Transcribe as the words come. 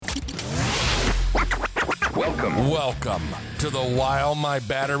Welcome to the While My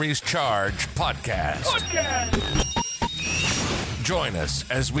Batteries Charge podcast. Join us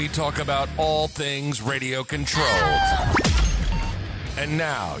as we talk about all things radio controlled. And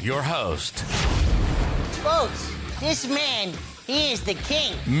now, your host, Folks, this man, he is the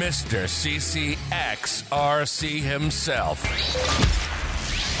king. Mr. CCXRC himself,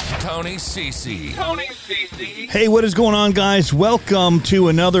 Tony CC. Hey, what is going on, guys? Welcome to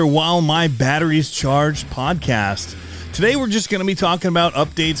another While My Batteries Charged podcast. Today, we're just going to be talking about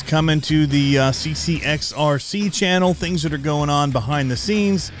updates coming to the CCXRC channel, things that are going on behind the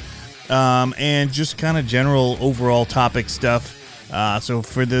scenes, and just kind of general overall topic stuff. So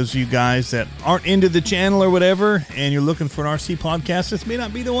for those of you guys that aren't into the channel or whatever, and you're looking for an RC podcast, this may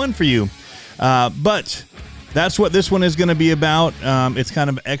not be the one for you. But that's what this one is going to be about. It's kind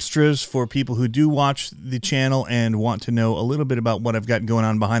of extras for people who do watch the channel and want to know a little bit about what I've got going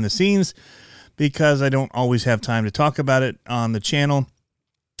on behind the scenes, because I don't always have time to talk about it on the channel.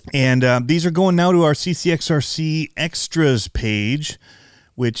 And these are going now to our CCXRC Extras page,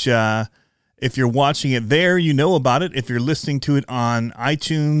 which if you're watching it there, you know about it. If you're listening to it on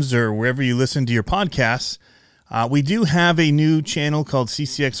iTunes or wherever you listen to your podcasts, we do have a new channel called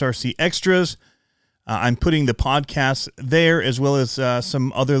CCXRC Extras. I'm putting the podcast there, as well as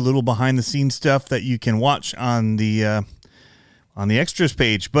some other little behind-the-scenes stuff that you can watch on the extras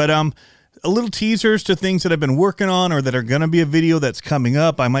page. But a little teasers to things that I've been working on or that are going to be a video that's coming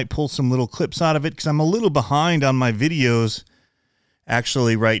up. I might pull some little clips out of it because I'm a little behind on my videos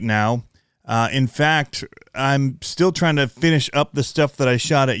actually right now. In fact, I'm still trying to finish up the stuff that I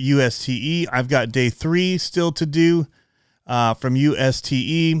shot at USTE. I've got day 3 still to do. From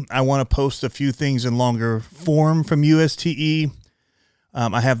USTE. I want to post a few things in longer form from USTE.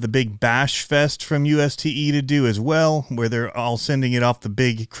 I have the big Bash Fest from USTE to do as well, where they're all sending it off the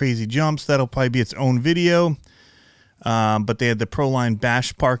big crazy jumps. That'll probably be its own video. But they had the Proline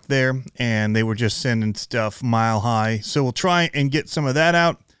Bash Park there, and they were just sending stuff mile high. So we'll try and get some of that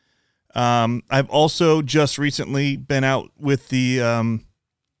out. I've also just recently been out with the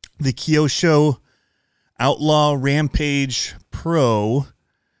Kyosho Outlaw Rampage Pro.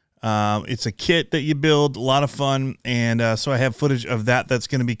 It's a kit that you build, a lot of fun, and so I have footage of that that's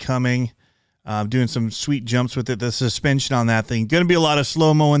going to be coming. Doing some sweet jumps with it. The suspension on that thing, going to be a lot of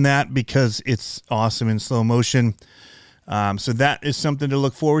slow-mo in that because it's awesome in slow motion. So that is something to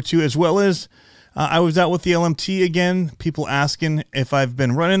look forward to, as well as I was out with the LMT again. People asking if I've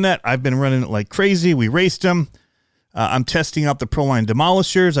been running that. I've been running it like crazy. We raced them. I'm testing out the Proline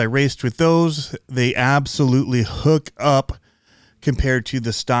Demolishers. I raced with those. They absolutely hook up compared to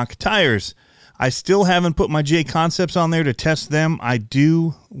the stock tires. I still haven't put my J Concepts on there to test them. I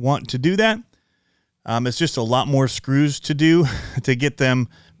do want to do that. It's just a lot more screws to do to get them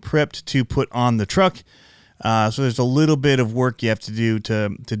prepped to put on the truck. So there's a little bit of work you have to do to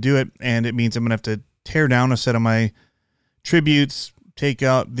do it, and it means I'm going to have to tear down a set of my Tributes, take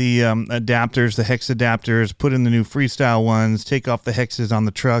out the adapters, the hex adapters, put in the new freestyle ones, take off the hexes on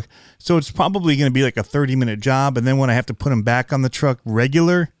the truck. So it's probably going to be like a 30-minute job. And then when I have to put them back on the truck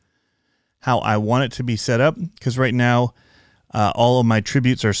regular, how I want it to be set up, because right now all of my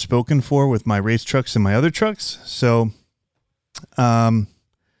Tributes are spoken for with my race trucks and my other trucks. So,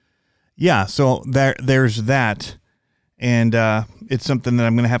 yeah, so there's that. And it's something that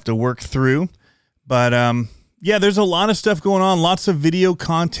I'm going to have to work through. But, yeah, there's a lot of stuff going on, lots of video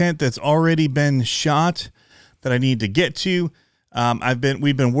content that's already been shot that I need to get to.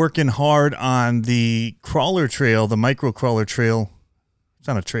 We've been working hard on the crawler trail, the micro crawler trail. It's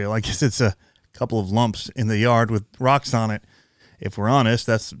not a trail. I guess it's a couple of lumps in the yard with rocks on it. If we're honest,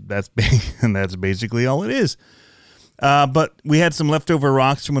 that's big, and that's basically all it is. But we had some leftover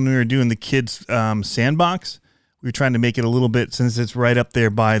rocks from when we were doing the kids' sandbox. We were trying to make it a little bit, since it's right up there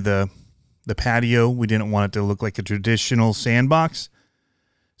by the patio. We didn't want it to look like a traditional sandbox.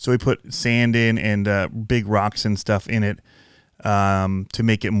 So we put sand in and big rocks and stuff in it to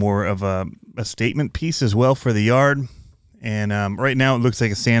make it more of a statement piece as well for the yard. And right now it looks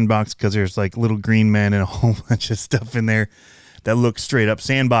like a sandbox because there's like little green men and a whole bunch of stuff in there that looks straight up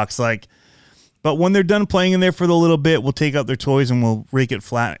sandbox-like. But when they're done playing in there for a little bit, we'll take out their toys and we'll rake it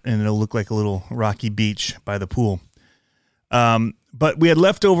flat, and it'll look like a little rocky beach by the pool. But we had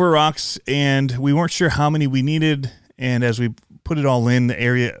leftover rocks, and we weren't sure how many we needed. And as we put it all in, the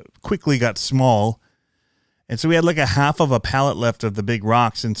area quickly got small. And so we had like a half of a pallet left of the big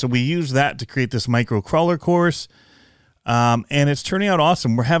rocks. And so we used that to create this micro crawler course. And it's turning out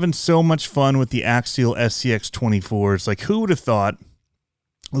awesome. We're having so much fun with the Axial SCX 24s. Like, who would have thought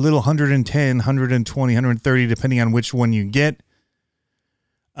a little 110, 120, 130, depending on which one you get,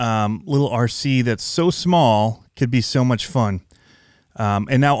 little RC that's so small could be so much fun.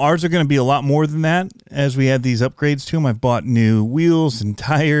 And now ours are going to be a lot more than that as we add these upgrades to them. I've bought new wheels and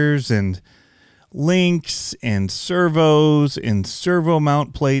tires and links and servos and servo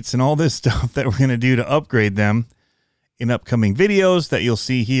mount plates and all this stuff that we're going to do to upgrade them in upcoming videos that you'll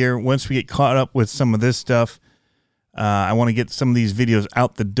see here. Once we get caught up with some of this stuff, I want to get some of these videos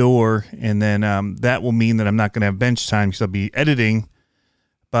out the door, and then that will mean that I'm not going to have bench time because I'll be editing.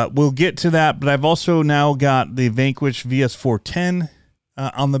 But we'll get to that. But I've also now got the Vanquish VS410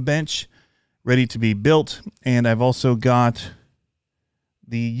 on the bench, ready to be built. And I've also got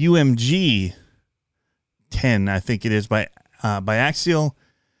the UMG 10, I think it is, by Axial.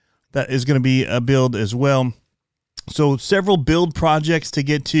 That is going to be a build as well. So several build projects to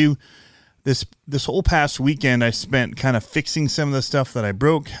get to. This whole past weekend, I spent kind of fixing some of the stuff that I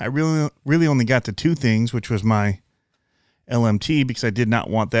broke. I really only got to two things, which was my LMT, because I did not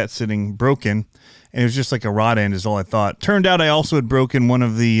want that sitting broken. And it was just like a rod end is all I thought. Turned out I also had broken one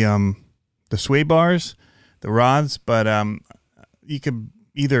of the sway bars, the rods, but you could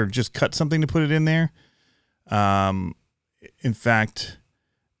either just cut something to put it in there. In fact,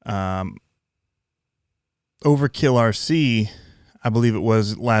 Overkill RC, I believe it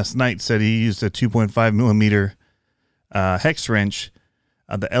was last night, said he used a 2.5 millimeter hex wrench,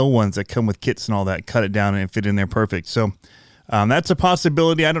 the L ones that come with kits and all that, cut it down and it fit in there perfect. So that's a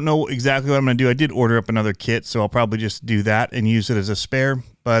possibility. I don't know exactly what I'm going to do. I did order up another kit, so I'll probably just do that and use it as a spare.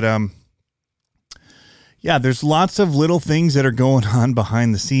 But yeah, there's lots of little things that are going on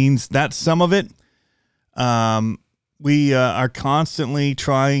behind the scenes. That's some of it. We are constantly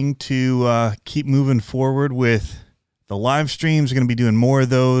trying to keep moving forward with the live streams. We're going to be doing more of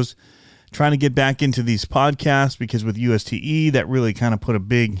those, trying to get back into these podcasts, because with USTE, that really kind of put a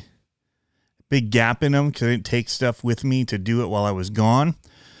big gap in them because I didn't take stuff with me to do it while I was gone.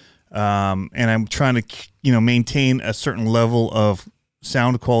 And I'm trying to, maintain a certain level of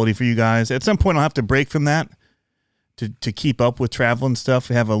sound quality for you guys. At some point, I'll have to break from that to keep up with travel and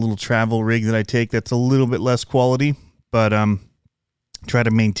stuff. I have a little travel rig that I take that's a little bit less quality, but try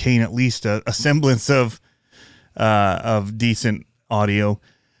to maintain at least a semblance of decent audio.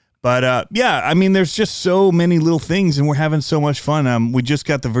 But yeah, I mean, there's just so many little things, and we're having so much fun. We just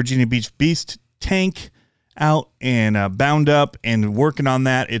got the Virginia Beach Beast tank out and bound up and working on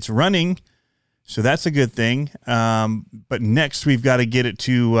that. It's running, so that's a good thing. But next we've got to get it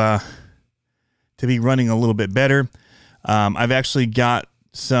to be running a little bit better. I've actually got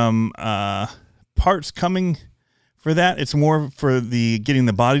some parts coming for that. It's more for getting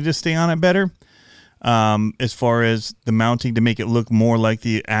the body to stay on it better. As far as the mounting to make it look more like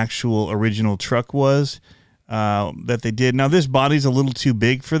the actual original truck was that they did. Now, this body's a little too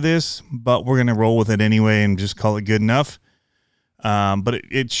big for this, but we're going to roll with it anyway and just call it good enough. But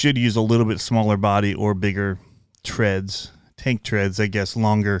it should use a little bit smaller body or bigger treads, tank treads, I guess,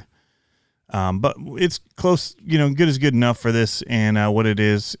 longer. But it's close, good is good enough for this and what it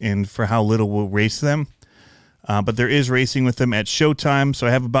is and for how little we'll race them. But there is racing with them at Showtime, so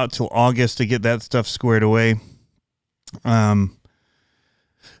I have about till August to get that stuff squared away.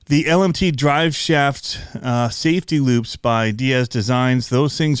 The LMT drive shaft safety loops by Diaz Designs,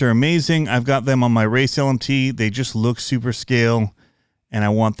 those things are amazing. I've got them on my race LMT. They just look super scale, and I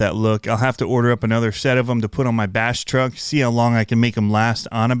want that look. I'll have to order up another set of them to put on my bash truck, see how long I can make them last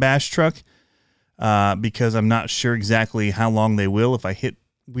on a bash truck, because I'm not sure exactly how long they will if I hit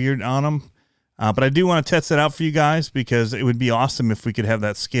weird on them. But I do want to test that out for you guys, because it would be awesome if we could have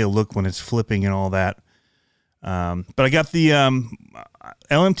that scale look when it's flipping and all that. But I got the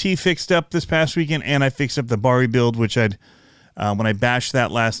LMT fixed up this past weekend, and I fixed up the bar rebuild, which when I bashed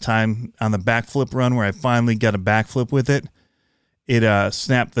that last time on the backflip run where I finally got a backflip with it, it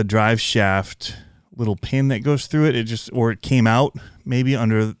snapped the drive shaft little pin that goes through it. It came out maybe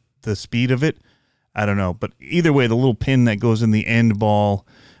under the speed of it. I don't know. But either way, the little pin that goes in the end ball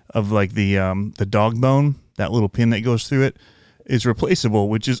of like the dog bone, that little pin that goes through it, is replaceable,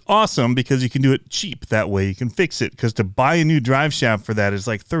 which is awesome because you can do it cheap that way. You can fix it, because to buy a new drive shaft for that is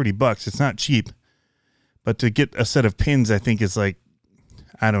like $30. It's not cheap. But to get a set of pins, I think is like,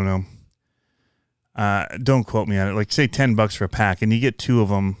 I don't know. Don't quote me on it. Like say $10 for a pack, and you get two of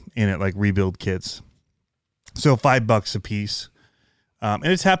them in it, like rebuild kits. So $5 a piece. And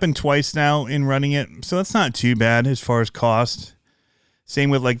it's happened twice now in running it, so that's not too bad as far as cost. Same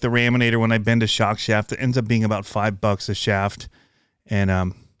with like the Raminator. When I bend a shock shaft, it ends up being about $5 a shaft.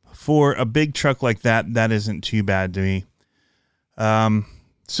 And for a big truck like that, that isn't too bad to me.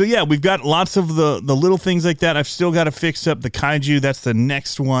 So yeah, we've got lots of the little things like that. I've still got to fix up the Kaiju. That's the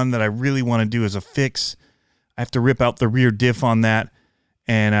next one that I really want to do as a fix. I have to rip out the rear diff on that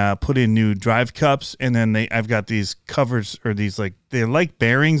and put in new drive cups. And then I've got these covers, or these they're like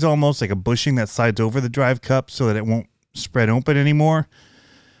bearings, almost like a bushing that slides over the drive cup so that it won't spread open anymore.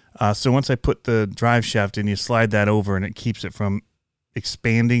 So once I put the drive shaft in, you slide that over and it keeps it from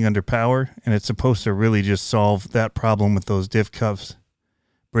expanding under power. And it's supposed to really just solve that problem with those diff cups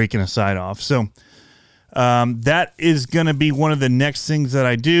breaking a side off. So that is going to be one of the next things that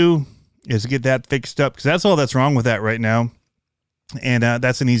I do, is get that fixed up, because that's all that's wrong with that right now. And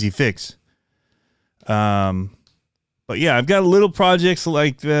that's an easy fix. But yeah, I've got little projects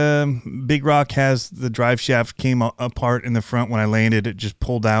like Big Rock has the drive shaft came apart in the front when I landed. It just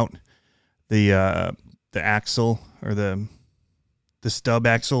pulled out the axle, or the stub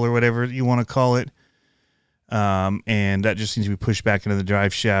axle, or whatever you want to call it. And that just needs to be pushed back into the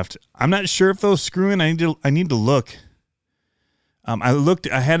drive shaft. I'm not sure if those screw in. I need to look.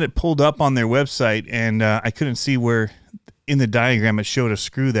 I had it pulled up on their website, and I couldn't see where in the diagram it showed a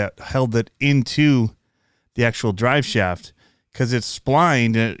screw that held it into the actual drive shaft, because it's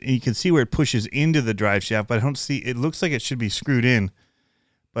splined and you can see where it pushes into the drive shaft, but I don't see, it looks like it should be screwed in,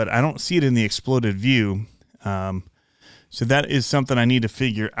 but I don't see it in the exploded view. So that is something I need to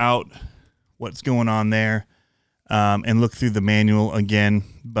figure out what's going on there, and look through the manual again.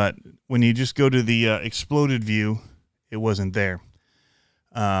 But when you just go to the exploded view, it wasn't there.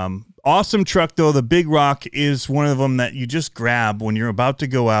 Awesome truck though. The Big Rock is one of them that you just grab when you're about to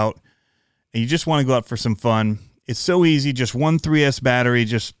go out and you just want to go out for some fun. It's so easy. Just one 3S battery,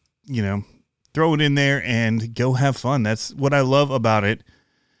 just, throw it in there and go have fun. That's what I love about it.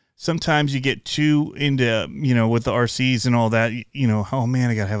 Sometimes you get too into, with the RCs and all that, oh man,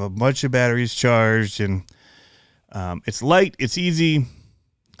 I got to have a bunch of batteries charged, and it's light, it's easy,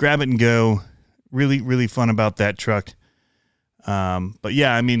 grab it and go. Really, really fun about that truck. But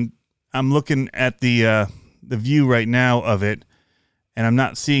yeah, I mean, I'm looking at the view right now of it, and I'm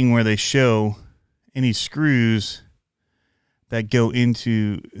not seeing where they show any screws that go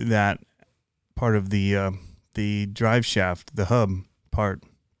into that part of the drive shaft, the hub part.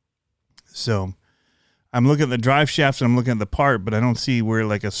 So I'm looking at the drive shaft and I'm looking at the part, but I don't see where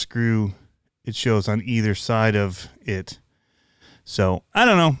like a screw it shows on either side of it. So I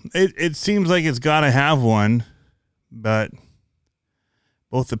don't know. It seems like it's got to have one, but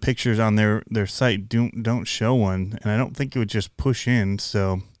both the pictures on their site don't show one, and I don't think it would just push in.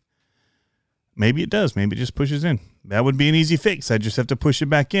 So maybe it does. Maybe it just pushes in. That would be an easy fix. I just have to push it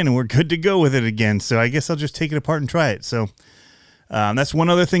back in, and we're good to go with it again. So I guess I'll just take it apart and try it. So that's one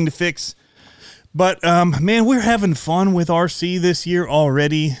other thing to fix. But man, we're having fun with RC this year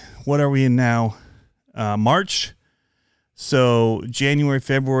already. What are we in now? March. So January,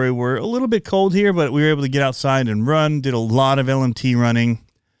 February, we're a little bit cold here, but we were able to get outside and run. Did a lot of LMT running.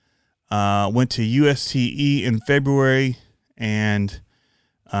 Went to USTE in February, and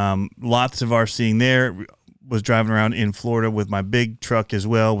lots of RCing there. Was driving around in Florida with my big truck as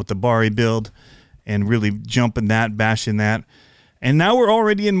well, with the Bari build, and really jumping that, bashing that. And now we're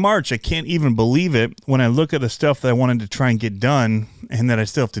already in March. I can't even believe it. When I look at the stuff that I wanted to try and get done and that I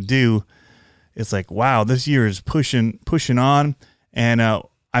still have to do, it's like, wow, this year is pushing on. And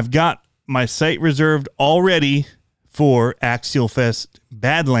I've got my site reserved already for Axial Fest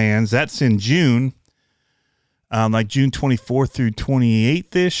Badlands. That's in June, like June 24th through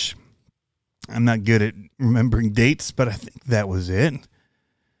 28th-ish. I'm not good at remembering dates, but I think that was it.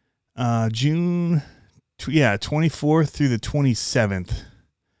 June, 24th through the 27th.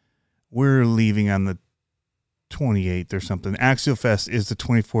 We're leaving on the 28th or something. Axial Fest is the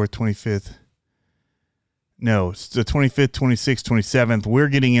 24th, 25th. No, it's the 25th, 26th, 27th. We're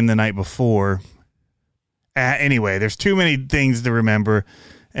getting in the night before. Anyway, there's too many things to remember.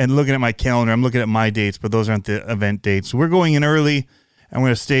 And looking at my calendar, I'm looking at my dates, but those aren't the event dates. So we're going in early. I'm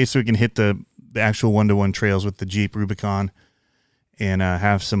going to stay so we can hit the actual one-to-one trails with the Jeep Rubicon and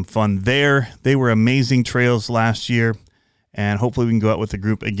have some fun there. They were amazing trails last year, and hopefully we can go out with the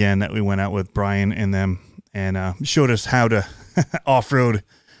group again that we went out with, Brian and them, and showed us how to off-road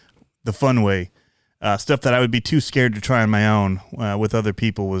the fun way. Stuff that I would be too scared to try on my own with other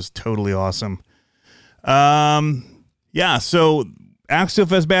people was totally awesome. Yeah, so Axial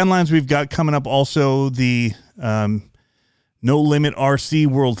Fest Badlands, we've got coming up also the No Limit RC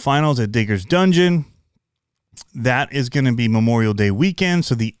World Finals at Digger's Dungeon. That is going to be Memorial Day weekend,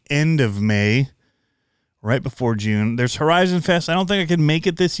 so the end of May, right before June. There's Horizon Fest. I don't think I can make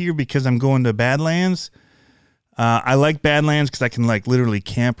it this year because I'm going to Badlands. I like Badlands because I can like literally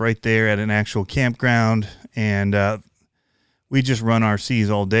camp right there at an actual campground, and we just run RCs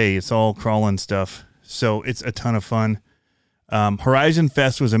all day. It's all crawling stuff, so it's a ton of fun. Horizon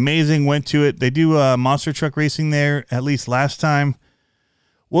Fest was amazing. Went to it. They do monster truck racing there, at least last time.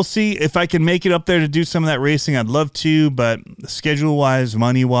 we'll see if I can make it up there to do some of that racing. I'd love to, but schedule-wise,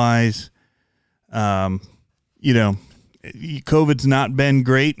 money-wise, COVID's not been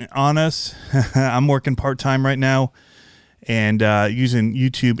great on us. I'm working part-time right now and using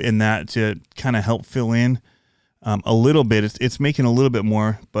YouTube in that to kind of help fill in a little bit. It's making a little bit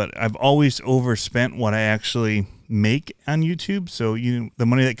more, but I've always overspent what I actually make on YouTube. So the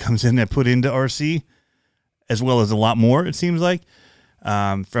money that comes in I put into RC, as well as a lot more, it seems like,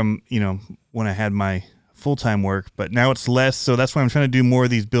 from when I had my full-time work. But now it's less, so that's why I'm trying to do more of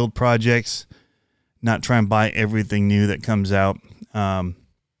these build projects, not try and buy everything new that comes out, and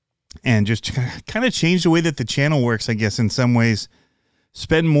just kind of change the way that the channel works, I guess, in some ways.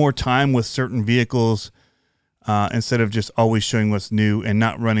 Spend more time with certain vehicles instead of just always showing what's new and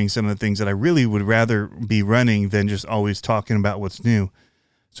not running some of the things that I really would rather be running than just always talking about what's new.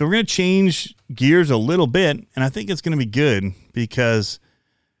 So we're going to change gears a little bit, and I think it's going to be good because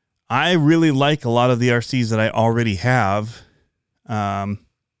I really like a lot of the RCs that I already have, and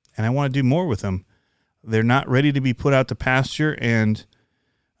I want to do more with them. They're not ready to be put out to pasture, and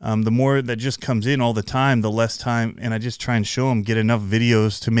the more that just comes in all the time, the less time, and I just try and show them, get enough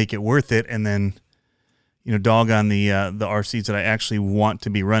videos to make it worth it, and then, dog on the RCs that I actually want to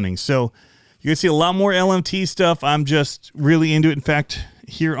be running. So you're going to see a lot more LMT stuff. I'm just really into it. In fact,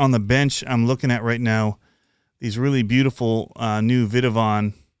 here on the bench, I'm looking at right now these really beautiful new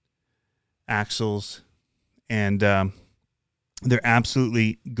Vidovon axles, and they're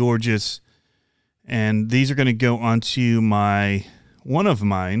absolutely gorgeous. And these are going to go onto one of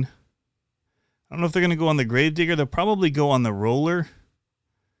mine. I don't know if they're going to go on the Gravedigger. They'll probably go on the roller.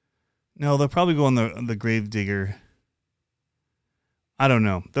 No, they'll probably go on the Gravedigger. I don't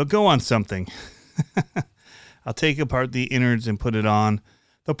know. They'll go on something. I'll take apart the innards and put it on.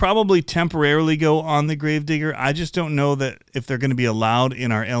 They'll probably temporarily go on the Gravedigger. I just don't know that if they're going to be allowed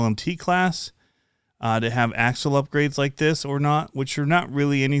in our LMT class to have axle upgrades like this or not, which are not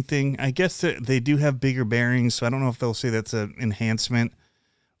really anything. I guess that they do have bigger bearings, so I don't know if they'll say that's an enhancement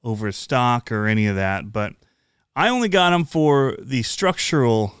over stock or any of that. But I only got them for the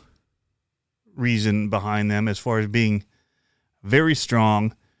structural reason behind them, as far as being very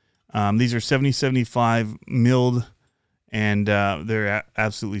strong. These are 70-75 milled, and they're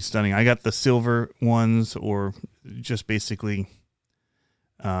absolutely stunning. I got the silver ones, or just basically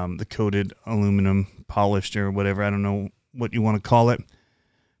the coated aluminum polished or whatever. I don't know what you want to call it.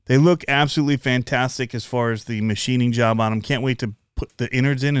 They look absolutely fantastic as far as the machining job on them. Can't wait to put the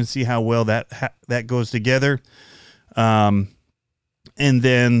innards in and see how well that goes together. And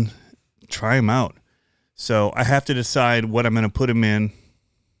then try them out. So I have to decide what I'm going to put them in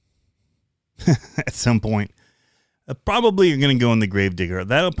at some point. Probably you're going to go in the Gravedigger.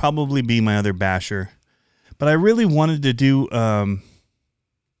 That'll probably be my other basher. But I really wanted to do...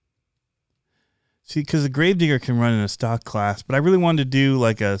 because the Gravedigger can run in a stock class, but I really wanted to do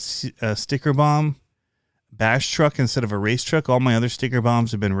like a sticker bomb bash truck instead of a race truck. All my other sticker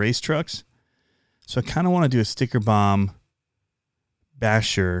bombs have been race trucks. So I kind of want to do a sticker bomb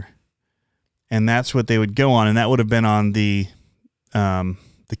basher, and that's what they would go on. And that would have been on the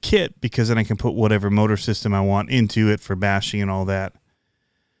kit, because then I can put whatever motor system I want into it for bashing and all that,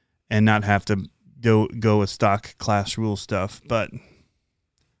 and not have to go with stock class rule stuff. But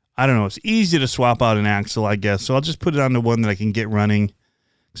I don't know. It's easy to swap out an axle, I guess. So I'll just put it on the one that I can get running,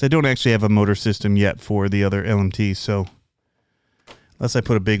 because I don't actually have a motor system yet for the other LMT. So unless I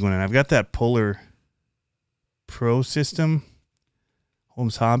put a big one in. I've got that Polar Pro system,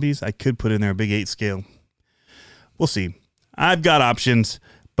 Holmes Hobbies. I could put in there a big 8 scale. We'll see. I've got options.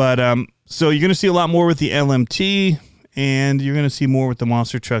 But so you're going to see a lot more with the LMT, and you're going to see more with the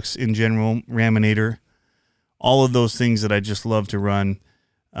monster trucks in general, Raminator, all of those things that I just love to run.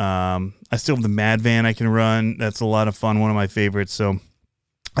 I still have the Mad Van I can run. That's a lot of fun. One of my favorites. So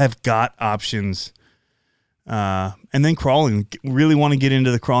I've got options. And then crawling. Really want to get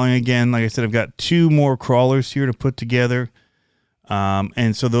into the crawling again. Like I said, I've got 2 more crawlers here to put together.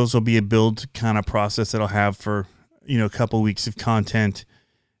 And so those will be a build kind of process that I'll have for, a couple weeks of content.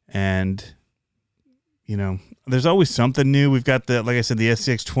 And, there's always something new. We've got like I said, the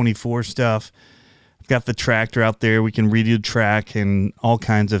SCX-24 stuff. I've got the tractor out there. We can redo the track and all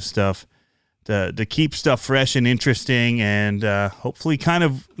kinds of stuff to keep stuff fresh and interesting, and hopefully kind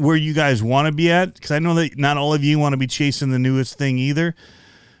of where you guys want to be at, because I know that not all of you want to be chasing the newest thing either.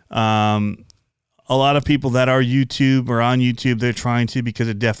 A lot of people that are YouTube or on YouTube, they're trying to, because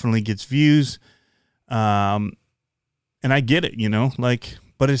it definitely gets views. And I get it,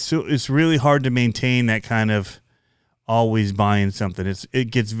 but it's really hard to maintain that kind of always buying something.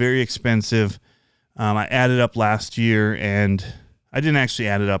 It gets very expensive. I added up last year, and I didn't actually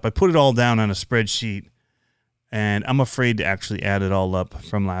add it up. I put it all down on a spreadsheet, and I'm afraid to actually add it all up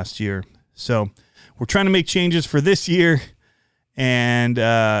from last year. So we're trying to make changes for this year and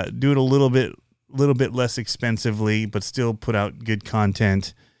do it a little bit less expensively, but still put out good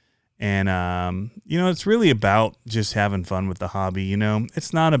content. And, it's really about just having fun with the hobby.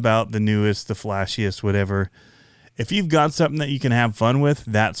 It's not about the newest, the flashiest, whatever. If you've got something that you can have fun with,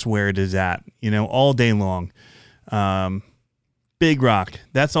 that's where it is at, all day long. Big rock.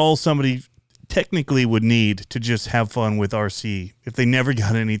 That's all somebody technically would need to just have fun with RC if they never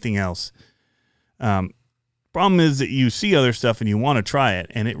got anything else. Problem is that you see other stuff and you want to try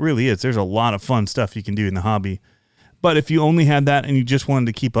it, and it really is. There's a lot of fun stuff you can do in the hobby. But if you only had that and you just wanted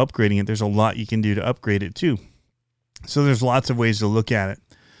to keep upgrading it, there's a lot you can do to upgrade it too. So there's lots of ways to look at it.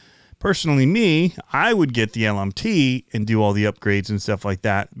 Personally, me, I would get the LMT and do all the upgrades and stuff like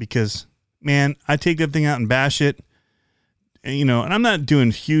that because, man, I take that thing out and bash it. And, and I'm not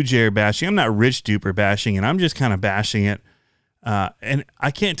doing huge air bashing. I'm not rich duper bashing, and I'm just kind of bashing it. And I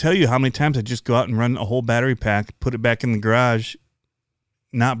can't tell you how many times I just go out and run a whole battery pack, put it back in the garage,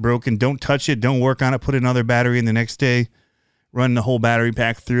 not broken, don't touch it, don't work on it, put another battery in the next day, run the whole battery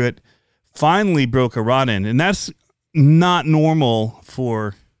pack through it, finally broke a rod end. And that's not normal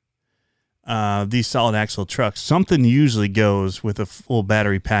for these solid axle trucks. Something usually goes with a full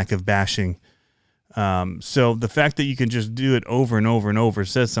battery pack of bashing. So the fact that you can just do it over and over and over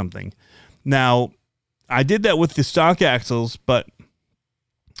says something. Now, I did that with the stock axles, but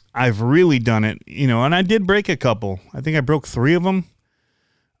I've really done it, and I did break a couple. I think I broke 3 of them.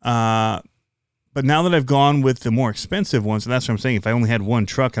 But now that I've gone with the more expensive ones, and that's what I'm saying, if I only had one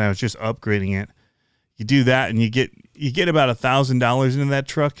truck and I was just upgrading it, you do that and you get about $1,000 into that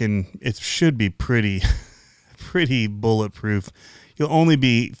truck, and it should be pretty bulletproof. You'll only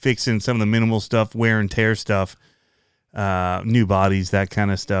be fixing some of the minimal stuff, wear and tear stuff, new bodies, that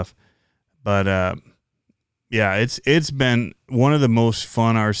kind of stuff. But, yeah, it's been one of the most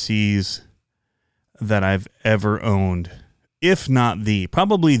fun RCs that I've ever owned. If not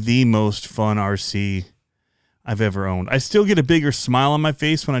probably the most fun RC I've ever owned. I still get a bigger smile on my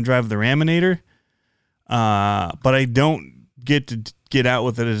face when I drive the Raminator, but I don't get to get out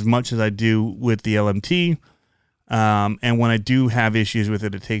with it as much as I do with the LMT. And when I do have issues with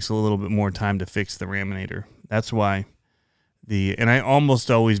it, it takes a little bit more time to fix the Raminator. That's why and I almost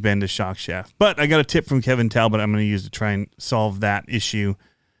always bend a shock shaft. But I got a tip from Kevin Talbot I'm going to use to try and solve that issue.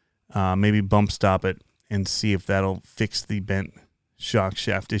 Maybe bump stop it and see if that'll fix the bent shock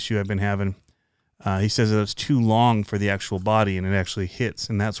shaft issue I've been having. He says that it's too long for the actual body and it actually hits,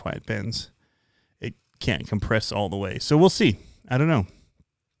 and that's why it bends. It can't compress all the way. So we'll see. I don't know.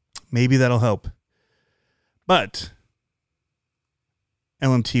 Maybe that'll help. But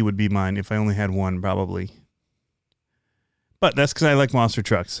LMT would be mine if I only had one, probably. But that's because I like monster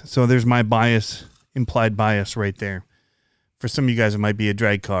trucks. So there's my implied bias right there. For some of you guys, it might be a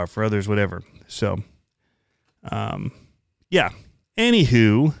drag car. For others, whatever. So, yeah.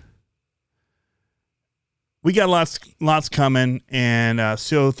 Anywho, we got lots coming, and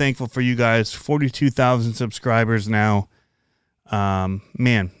so thankful for you guys. 42,000 subscribers now.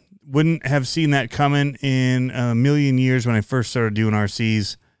 Man, wouldn't have seen that coming in a million years when I first started doing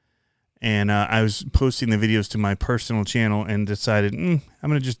RCs. And I was posting the videos to my personal channel and decided, I'm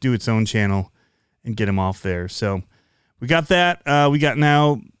going to just do its own channel and get them off there. So we got that. We got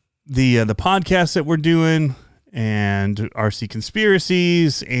now the podcast that we're doing, and RC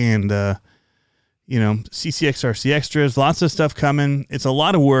Conspiracies, and CCX RC Extras. Lots of stuff coming. It's a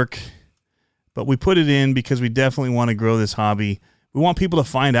lot of work, but we put it in because we definitely want to grow this hobby. We want people to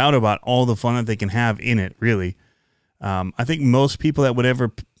find out about all the fun that they can have in it, really. I think most people that would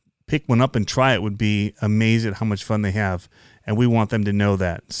ever pick one up and try it would be amazed at how much fun they have, and we want them to know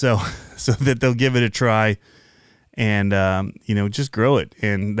that, so that they'll give it a try and just grow it.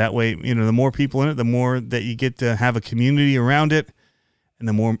 And that way, the more people in it, the more that you get to have a community around it, and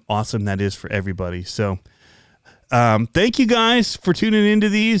the more awesome that is for everybody. So thank you guys for tuning into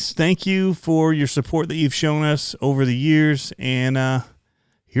these. Thank you for your support that you've shown us over the years, and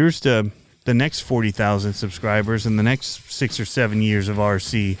here's to the next 40,000 subscribers and the next 6 or 7 years of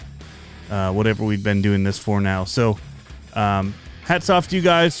RC, whatever we've been doing this for now. So hats off to you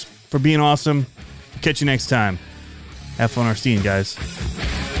guys for being awesome. Catch you next time. Have fun RCing, guys.